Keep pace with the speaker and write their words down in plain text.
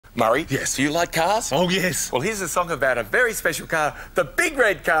Murray? Yes. Do you like cars? Oh, yes. Well, here's a song about a very special car, the big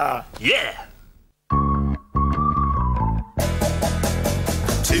red car. Yeah.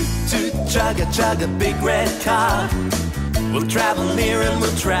 Toot toot, chugga chugga, big red car. We'll travel near and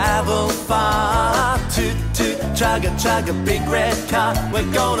we'll travel far. Toot toot, chugga chugga, big red car.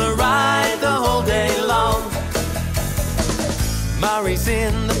 We're gonna ride the whole day long. Murray's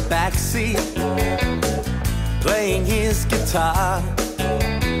in the back seat, playing his guitar.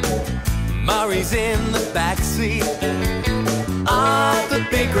 Murray's in the back seat of the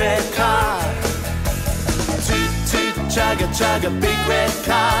big red car. Toot toot, chugga chugga, big red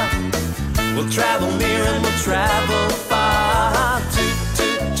car. We'll travel near and we'll travel far. Toot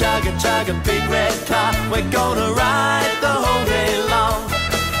toot, chugga chugga, big red car. We're gonna ride the whole day long.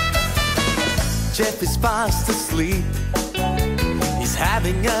 Jeff is fast asleep, he's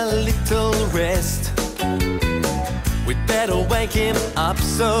having a little rest. We'd better wake him up,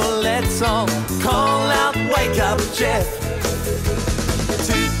 so let's all call out, wake up Jeff.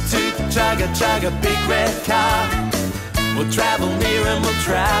 Toot toot, chugga chugga, big red car. We'll travel near and we'll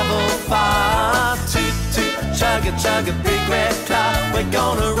travel far. Toot toot, chugga chugga, big red car. We're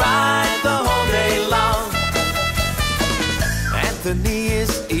gonna ride the whole day long. Anthony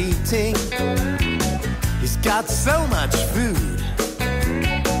is eating, he's got so much food.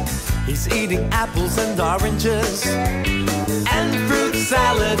 He's eating apples and oranges and fruit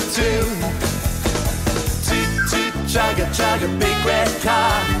salad too. Toot toot, chugga chugga, big red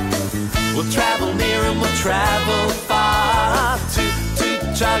car. We'll travel near and we'll travel far. Toot toot,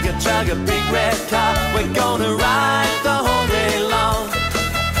 chugga chugga, big red car. We're gonna ride the whole day long.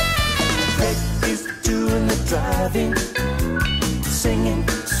 Greg is doing the driving, singing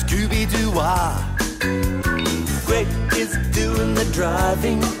Scooby-Doo-wah. Greg is doing the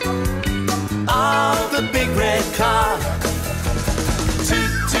driving of the big red car.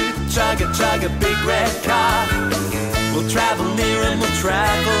 Toot toot, chugga chugga, big red car. We'll travel near and we'll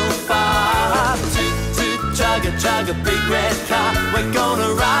travel far. Toot toot, chugga chugga, big red car. We're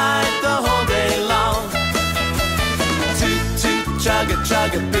gonna ride the whole day long. Toot toot, chugga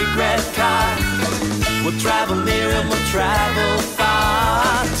chugga, big red car. We'll travel near and we'll travel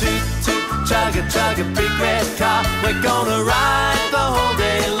far. Toot toot, chugga chugga, big red car. We're gonna ride the whole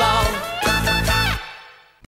day long.